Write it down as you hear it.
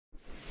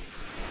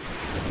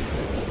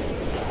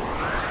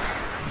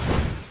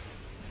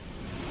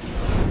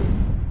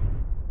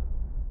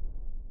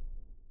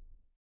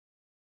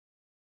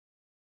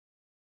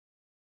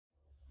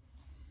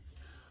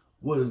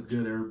What is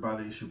good,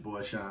 everybody? It's your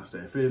boy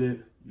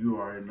Shawn.Stay.Fitted. You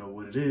already know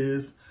what it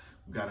is.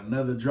 We got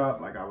another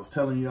drop, like I was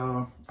telling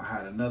y'all. I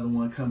had another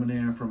one coming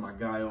in from my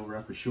guy over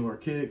at For Sure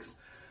Kicks.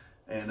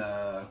 And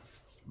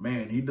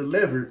man, he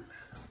delivered.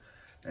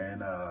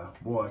 And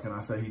boy, can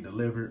I say he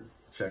delivered.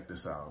 Check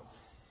this out.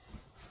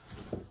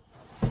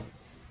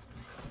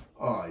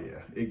 Oh yeah,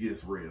 it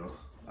gets real.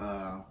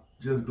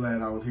 Just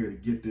glad I was here to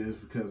get this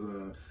because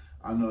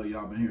I know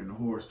y'all been hearing the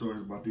horror stories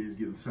about these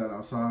getting set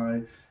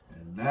outside.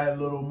 And that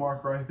little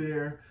mark right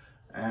there,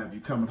 I have you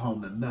coming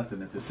home to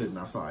nothing if it's sitting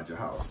outside your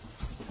house.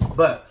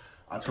 But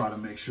I try to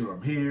make sure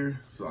I'm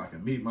here so I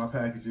can meet my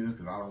packages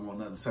because I don't want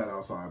nothing set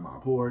outside my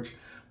porch,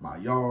 my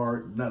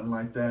yard, nothing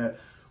like that.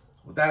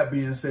 With that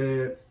being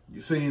said,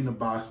 you seen the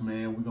box,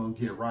 man. We're going to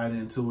get right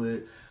into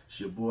it. It's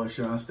your boy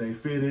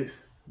Shawn.Stay.Fitted.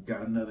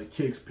 Got another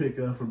Kicks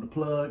pickup from the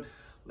plug.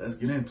 Let's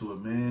get into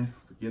it, man.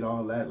 Forget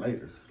all that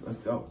later. Let's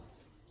go.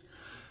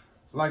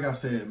 Like I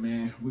said,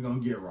 man, we're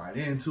going to get right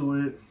into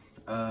it.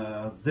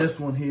 This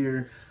one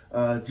here,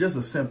 just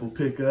a simple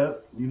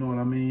pickup, you know what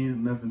I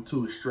mean? Nothing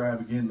too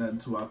extravagant, nothing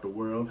too out the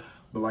world.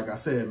 But like I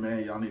said,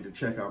 man, y'all need to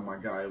check out my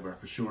guy over at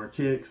For Sure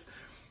Kicks.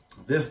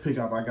 This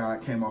pickup I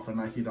got came off of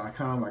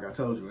Nike.com. Like I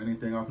told you,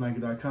 anything off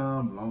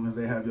Nike.com, as long as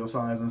they have your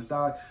size in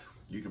stock,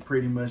 you can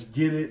pretty much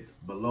get it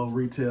below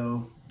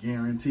retail,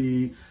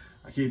 guaranteed.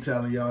 I keep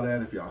telling y'all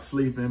that if y'all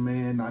sleeping,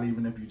 man, not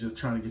even if you're just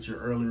trying to get your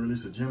early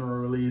release or general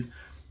release,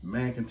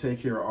 man can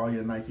take care of all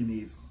your Nike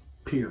needs.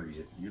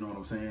 Period. You know what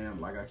I'm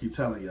saying? Like I keep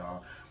telling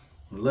y'all,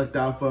 looked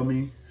out for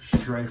me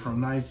straight from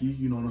Nike.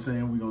 You know what I'm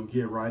saying? We're going to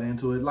get right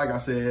into it. Like I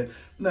said,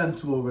 nothing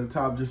too over the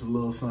top, just a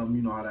little something.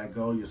 You know how that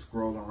go. You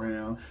scroll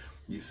around,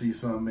 you see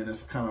something, and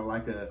it's kind of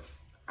like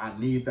I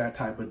need that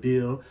type of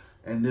deal.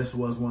 And this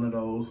was one of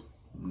those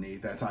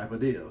need that type of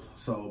deals.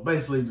 So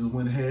basically just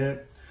went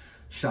ahead,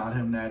 shot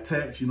him that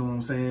text. You know what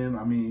I'm saying?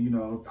 I mean, you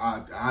know,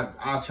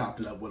 I chopped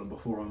it up with him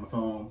before on the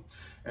phone.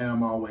 And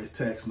I'm always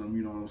texting him,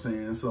 you know what I'm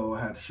saying? So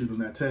I had to shoot him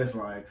that text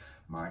like,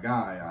 my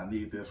guy, I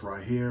need this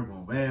right here.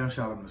 Boom, bam,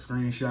 shot him the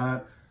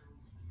screenshot.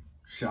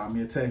 Shot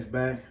me a text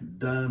back,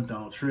 done,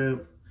 don't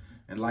trip.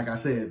 And like I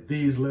said,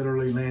 these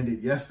literally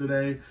landed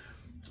yesterday.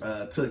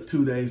 Took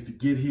 2 days to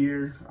get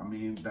here. I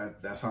mean,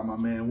 that's how my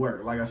man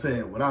worked. Like I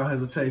said, without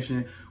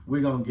hesitation,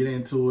 we're going to get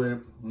into it,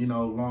 you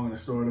know, long and the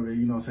short of it,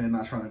 you know what I'm saying?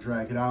 Not trying to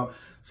drag it out.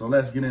 So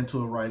let's get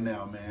into it right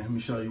now, man. Let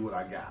me show you what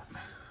I got.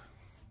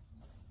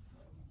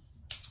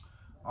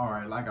 All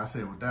right, like I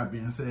said, with that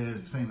being said,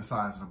 you've seen the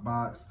size of the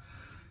box.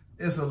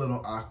 It's a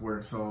little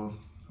awkward, so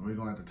we're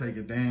going to have to take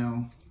it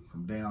down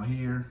from down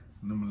here,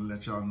 and I'm going to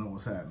let y'all know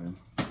what's happening.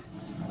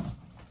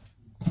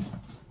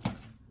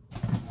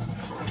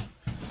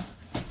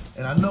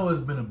 And I know it's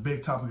been a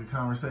big topic of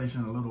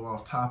conversation, a little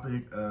off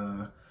topic.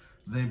 A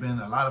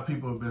lot of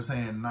people have been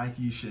saying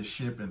Nike should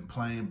ship in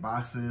plain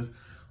boxes,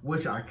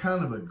 which I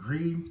kind of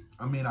agree.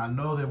 I mean, I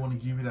know they want to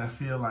give you that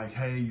feel like,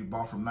 hey, you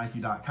bought from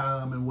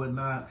Nike.com and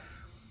whatnot.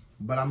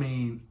 But I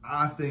mean,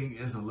 I think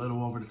it's a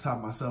little over the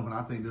top myself, and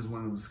I think this is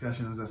one of the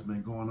discussions that's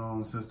been going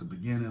on since the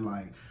beginning.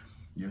 Like,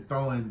 you're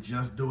throwing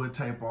Just Do It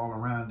tape all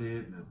around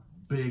it, the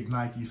big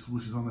Nike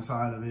swooshes on the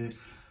side of it.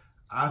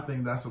 I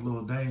think that's a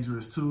little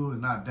dangerous too,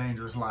 and not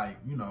dangerous like,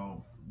 you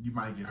know, you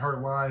might get hurt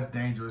wise,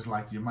 dangerous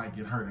like you might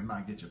get hurt and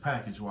not get your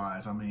package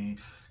wise. I mean,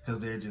 because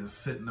they're just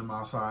sitting them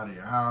outside of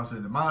your house,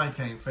 and mine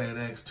came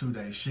FedEx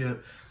 2-day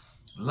ship.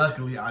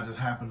 Luckily, I just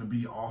happened to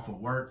be off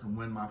of work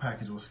when my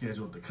package was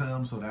scheduled to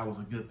come, so that was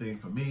a good thing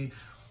for me.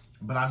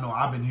 But I know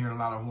I've been hearing a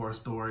lot of horror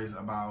stories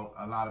about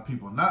a lot of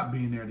people not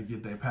being there to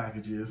get their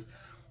packages.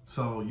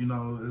 So, you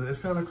know, it's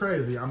kind of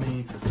crazy. I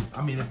mean,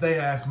 if they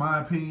ask my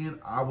opinion,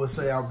 I would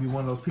say I would be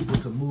one of those people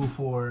to move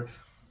for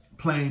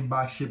plain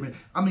box shipping.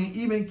 I mean,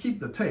 even keep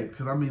the tape,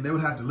 because, I mean, they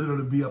would have to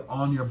literally be up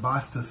on your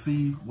box to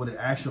see what it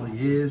actually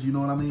is, you know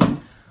what I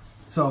mean?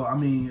 So, I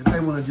mean, if they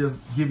want to just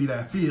give you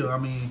that feel, I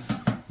mean,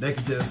 they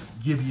could just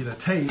give you the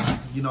tape,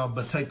 you know,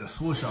 but take the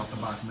swoosh off the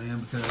box, man,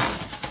 because,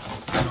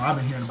 you know, I've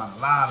been hearing about a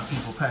lot of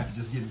people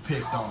packages getting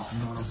picked off, you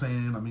know what I'm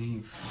saying? I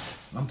mean,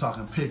 I'm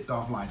talking picked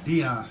off like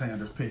Deion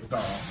Sanders picked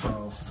off,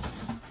 so,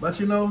 but,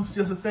 you know, it's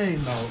just a thing,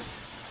 though.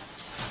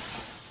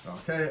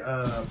 Okay,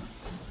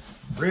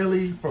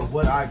 really, for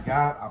what I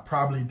got, I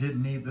probably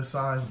didn't need this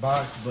size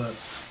box, but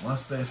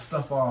once they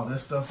stuff all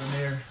this stuff in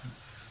there,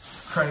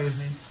 it's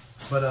crazy.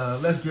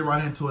 But let's get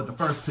right into it. The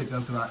first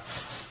pickup, because I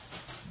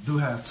do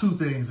have two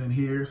things in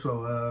here,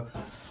 so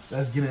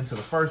let's get into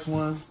the first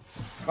one.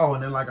 Oh,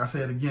 and then like I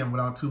said again,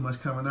 without too much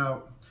coming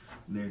out,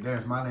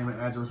 there's my name and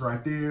address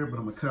right there, but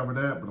I'm gonna cover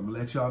that, but I'm gonna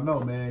let y'all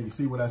know, man, you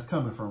see where that's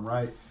coming from,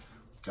 right?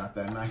 Got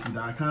that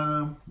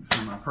Nike.com, you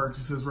see my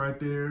purchases right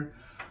there.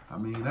 I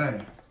mean,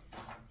 hey,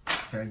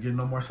 can't get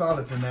no more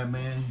solid than that,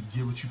 man. You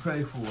get what you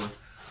pay for.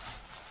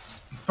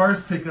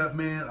 First pickup,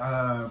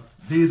 man,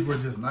 these were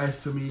just nice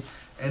to me,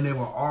 and they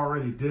were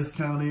already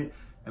discounted,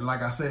 and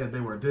like I said,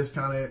 they were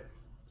discounted.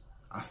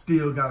 I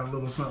still got a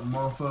little something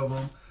off of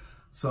them.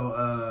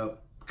 So,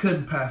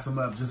 couldn't pass them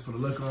up just for the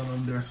look on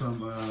them. There's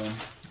some,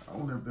 I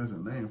wonder if there's a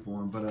name for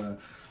them, but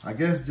I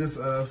guess just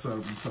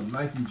some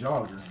Nike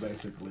joggers,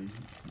 basically.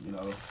 You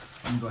know,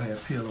 I'm gonna go ahead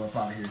and peel them up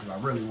out of here because I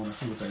really want to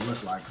see what they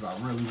look like because I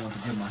really want to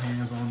get my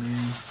hands on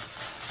these.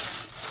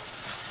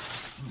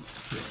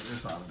 Peel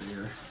this out of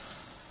there.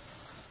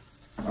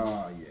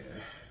 Oh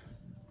yeah,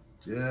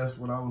 just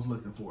what I was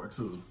looking for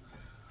too.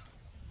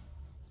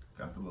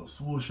 Got the little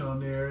swoosh on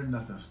there,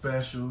 nothing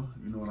special,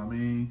 you know what I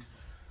mean?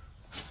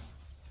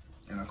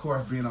 And of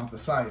course, being off the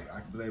site, I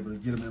could be able to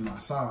get them in my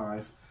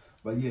size.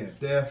 But yeah,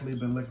 definitely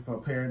been looking for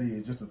a pair of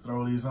these just to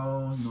throw these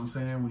on, you know what I'm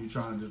saying? When you're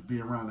trying to just be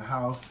around the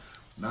house,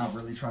 not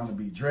really trying to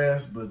be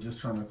dressed, but just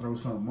trying to throw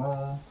something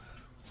on,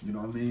 you know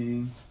what I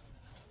mean?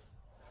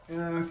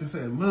 And I can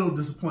say a little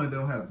disappointed they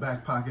don't have a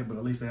back pocket, but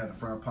at least they had the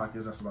front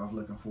pockets. That's what I was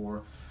looking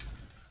for.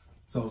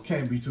 So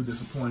can't be too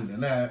disappointed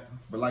in that.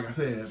 But like I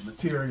said,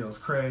 material is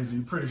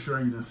crazy. Pretty sure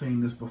you've done seen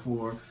this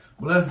before.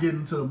 But let's get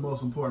into the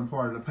most important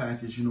part of the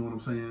package. You know what I'm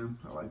saying?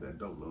 I like that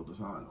dope little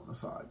design on the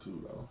side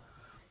too, though.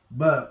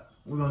 But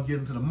we're going to get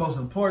into the most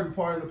important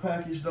part of the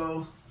package,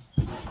 though.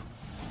 You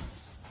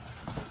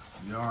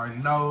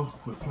already know.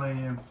 Quit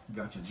playing. You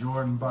got your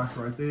Jordan box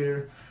right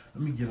there.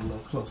 Let me get a little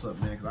close up,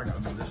 man, because I got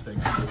to move this thing.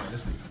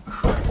 This thing is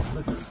crazy.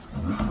 Look at this.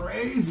 It's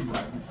crazy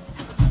right now.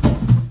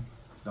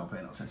 Don't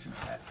pay no attention to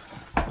that.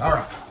 All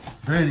right.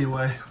 But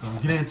anyway, we're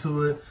going to get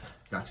into it.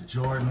 Got your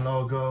Jordan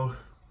logo.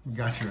 You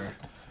got your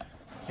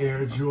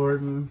Air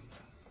Jordan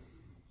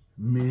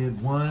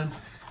Mid 1.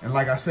 And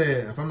like I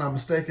said, if I'm not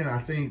mistaken, I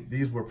think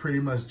these were pretty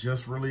much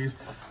just released.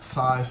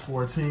 Size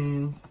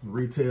 14,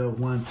 retail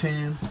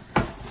 110.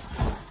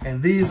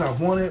 And these I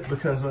wanted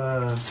because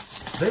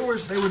they were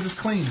just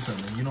clean to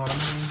me. You know what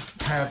I mean?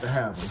 Had to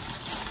have them.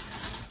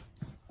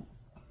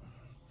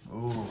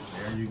 Oh,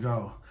 there you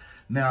go.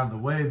 Now, the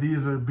way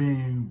these are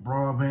being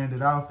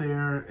broadbanded out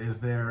there is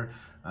their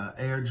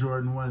Air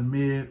Jordan 1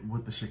 Mid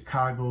with the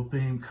Chicago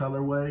themed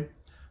colorway,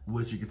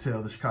 which you can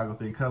tell the Chicago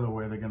themed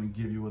colorway they're going to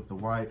give you with the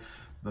white,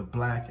 the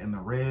black, and the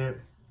red,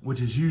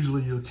 which is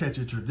usually you'll catch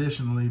it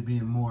traditionally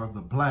being more of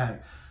the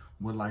black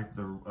with like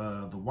the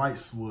white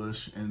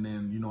swoosh, and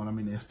then, you know what I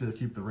mean, they still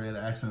keep the red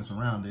accents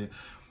around it.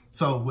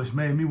 So, which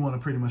made me want to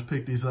pretty much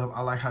pick these up.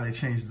 I like how they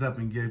changed it up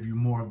and gave you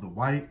more of the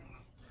white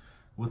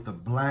with the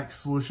black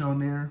swoosh on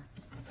there.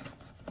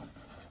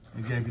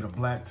 It gave you the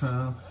black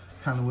tongue,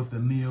 kind of with the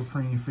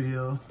neoprene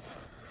feel.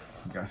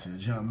 You got your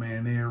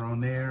Jumpman Air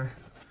on there.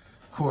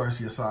 Of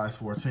course, your size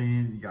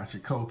 14. You got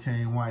your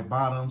cocaine white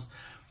bottoms.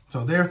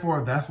 So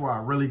therefore, that's why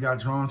I really got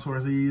drawn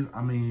towards these.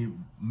 I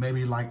mean,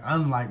 maybe like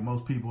unlike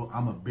most people,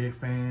 I'm a big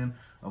fan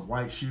of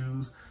white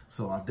shoes.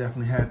 So I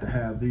definitely had to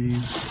have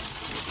these.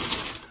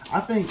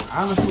 I think,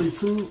 honestly,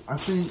 too,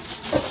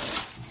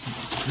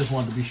 just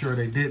wanted to be sure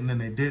they didn't,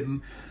 and they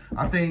didn't.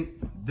 I think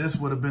this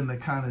would have been the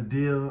kind of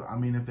deal, I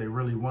mean, if they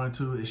really wanted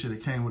to, it should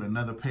have came with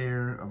another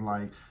pair of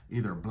like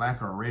either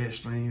black or red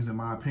strings, in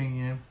my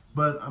opinion.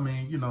 But I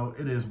mean, you know,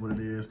 it is what it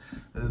is.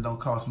 It don't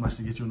cost much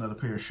to get you another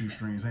pair of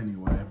shoestrings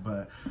anyway.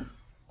 But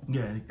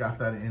yeah, you got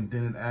that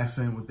indented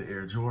accent with the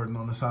Air Jordan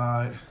on the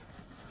side.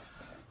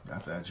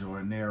 Got that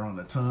Jordan Air on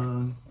the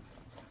tongue.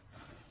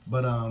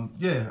 But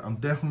yeah, I'm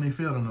definitely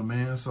feeling them,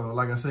 man. So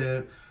like I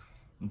said,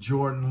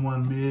 Jordan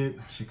 1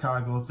 Mid,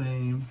 Chicago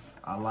theme.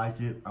 I like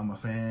it. I'm a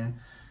fan.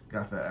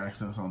 Got the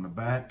accents on the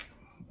back.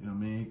 You know what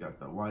I mean? Got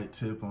the white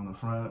tip on the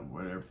front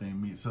where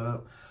everything meets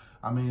up.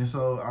 I mean,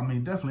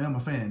 definitely I'm a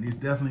fan. These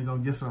definitely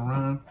gonna get some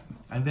run.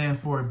 And then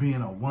for it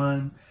being a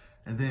 1,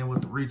 and then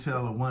with the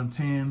retail of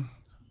 110,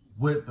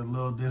 with the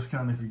little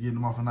discount if you're getting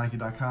them off of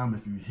Nike.com,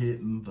 if you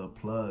hitting the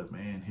plug,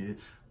 man, hit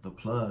the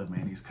plug,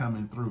 man. He's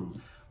coming through.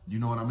 You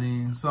know what I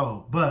mean?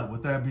 So, but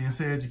with that being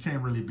said, you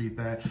can't really beat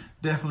that.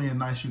 Definitely a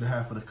nice shoe to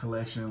have for the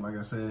collection. Like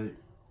I said,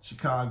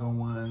 Chicago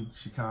 1,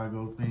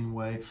 Chicago theme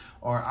way,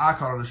 or I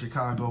call it a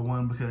Chicago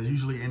 1 because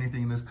usually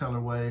anything in this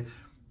colorway,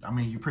 I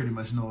mean, you pretty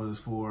much know it is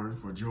for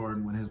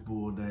Jordan with his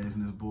Bull days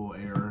and his Bull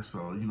era.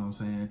 So, you know what I'm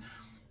saying?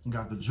 You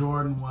got the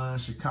Jordan 1,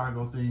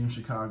 Chicago theme,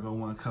 Chicago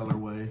 1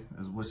 colorway,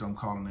 is which I'm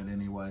calling it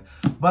anyway.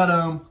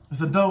 But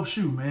it's a dope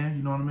shoe, man.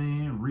 You know what I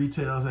mean?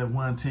 Retails at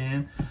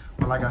 110.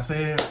 But like I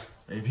said,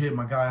 they've hit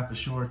my guy for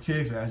short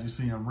kicks. As you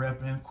see, I'm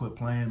repping. Quit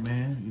playing,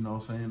 man. You know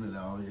what I'm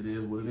saying? It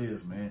is what it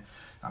is, man.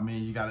 I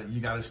mean, you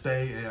gotta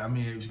stay. I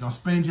mean, if you're gonna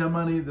spend your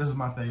money, this is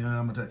my thing.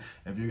 I'm gonna tell you,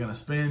 if you're gonna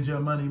spend your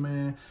money,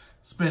 man,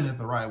 spend it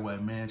the right way,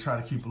 man. Try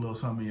to keep a little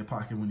something in your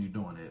pocket when you're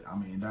doing it. I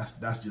mean,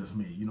 that's just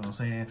me. You know what I'm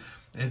saying?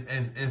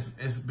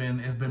 It's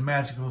been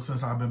magical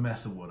since I've been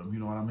messing with them. You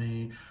know what I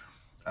mean?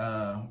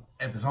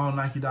 If it's on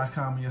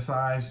Nike.com in your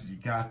size, you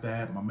got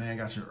that. My man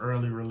got your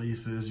early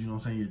releases. You know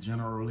what I'm saying? Your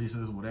general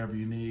releases, whatever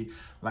you need.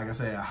 Like I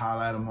said, I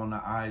highlight him on the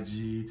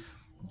IG.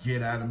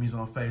 Get at him. He's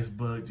on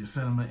Facebook. Just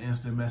send him an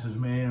instant message,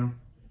 man.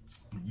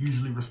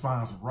 Usually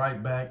responds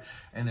right back,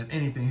 and if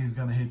anything, he's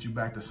gonna hit you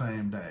back the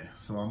same day.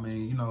 So I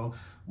mean, you know,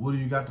 what do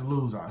you got to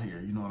lose out here?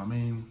 You know what I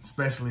mean?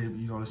 Especially if,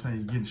 you know what I'm saying,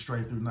 you're getting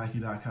straight through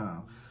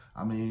Nike.com.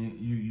 I mean,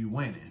 you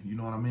winning. You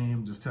know what I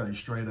mean? Just tell you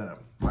straight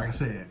up. Like I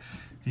said,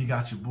 he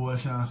got your boy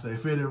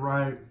Shawn.Stay.Fitted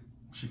right.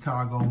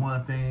 Chicago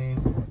 1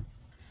 thing.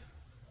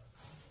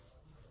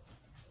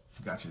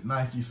 Got your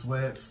Nike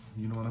sweats,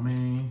 you know what I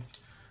mean?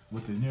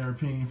 With the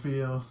European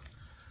feel.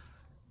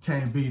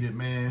 Can't beat it,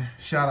 man.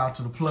 Shout out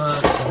to the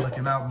plug for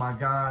looking out, my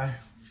guy.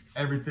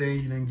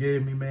 Everything you done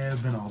gave me, man, has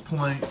been on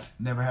point.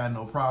 Never had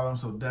no problem,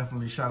 so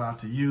definitely shout out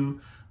to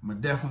you. I'm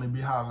going to definitely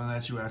be hollering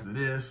at you after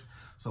this.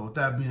 So with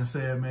that being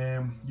said,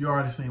 man, you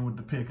already seen what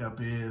the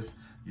pickup is.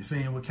 You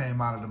seen what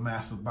came out of the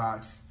massive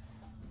box.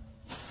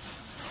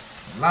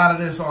 A lot of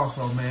this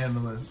also, man,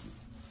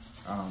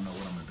 I don't know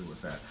what I'm going to do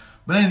with that.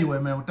 But anyway,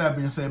 man, with that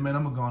being said, man,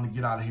 I'm going to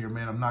get out of here,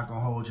 man. I'm not going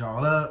to hold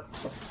y'all up.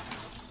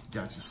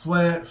 Got your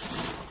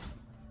sweats.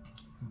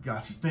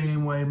 Got your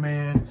theme way,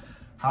 man.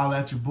 Holla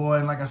at your boy.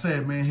 And like I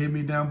said, man, hit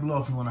me down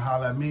below if you want to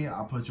holler at me.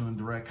 I'll put you in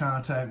direct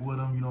contact with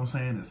him. You know what I'm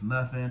saying? It's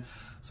nothing.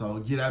 So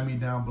get at me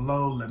down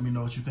below. Let me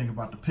know what you think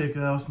about the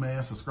pickups,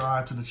 man.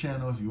 Subscribe to the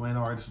channel if you ain't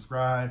already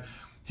subscribed.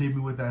 Hit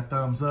me with that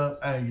thumbs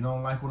up. Hey, you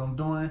don't like what I'm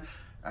doing?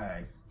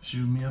 Hey,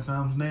 shoot me a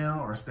thumbs down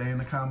or stay in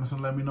the comments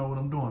and let me know what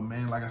I'm doing,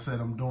 man. Like I said,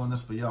 I'm doing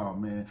this for y'all,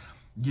 man.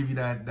 Give you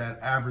that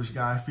average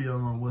guy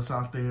feeling on what's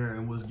out there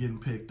and what's getting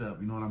picked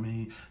up. You know what I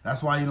mean?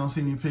 That's why you don't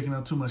see me picking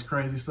up too much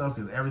crazy stuff,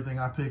 because everything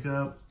I pick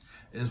up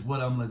is what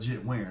I'm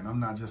legit wearing. I'm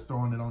not just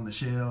throwing it on the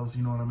shelves.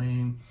 You know what I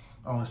mean?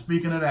 Oh, and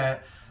speaking of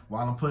that,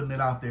 while I'm putting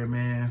it out there,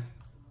 man,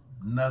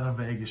 another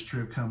Vegas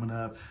trip coming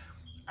up.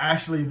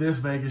 Actually, this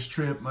Vegas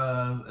trip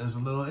is a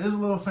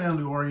little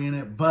family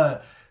oriented,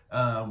 but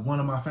one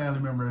of my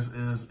family members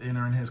is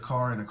entering his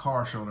car in a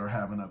car show they're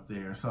having up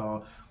there.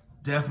 So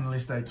definitely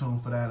stay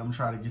tuned for that. I'm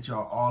trying to get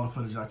y'all all the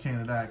footage I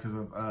can of that, because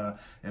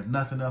if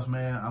nothing else,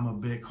 man, I'm a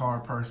big car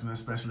person,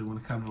 especially when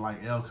it comes to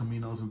like El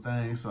Caminos and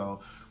things.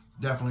 So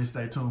definitely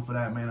stay tuned for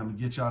that, man. I'm gonna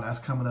get y'all. That's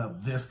coming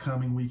up this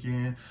coming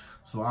weekend.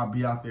 So I'll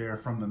be out there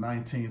from the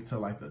 19th to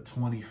like the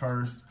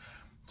 21st.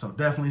 So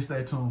definitely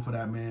stay tuned for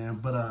that, man.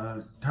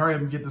 But hurry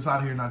up and get this out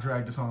of here and not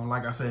drag this on.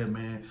 Like I said,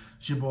 man,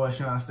 it's your boy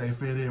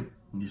Shawn.Stay.Fitted.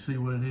 You see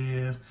what it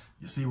is.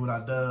 You see what I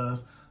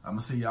does. I'm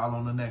gonna see y'all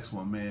on the next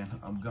one, man.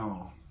 I'm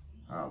gone.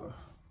 Holla.